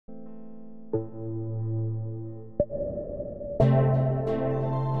For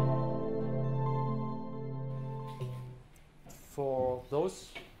those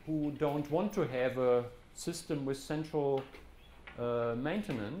who don't want to have a system with central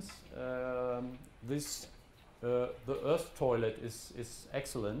maintenance, the earth toilet is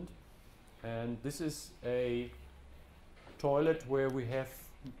excellent, and this is a toilet where we have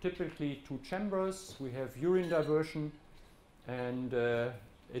typically 2 chambers. We have urine diversion, and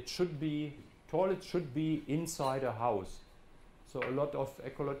toilets should be inside a house. So a lot of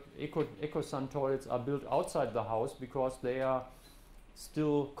EcoSan toilets are built outside the house because they are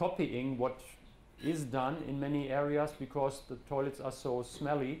still copying what is done in many areas, because the toilets are so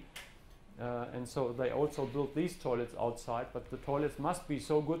smelly, and so they also built these toilets outside, but the toilets must be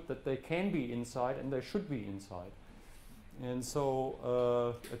so good that they can be inside, and they should be inside. And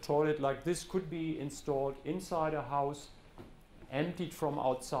so a toilet like this could be installed inside a house, emptied from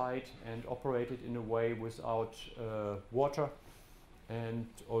outside, and operated in a way without water, and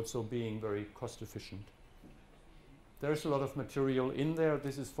also being very cost efficient. There's a lot of material in there.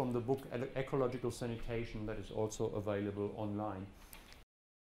 This is from the book Ecological Sanitation that is also available online.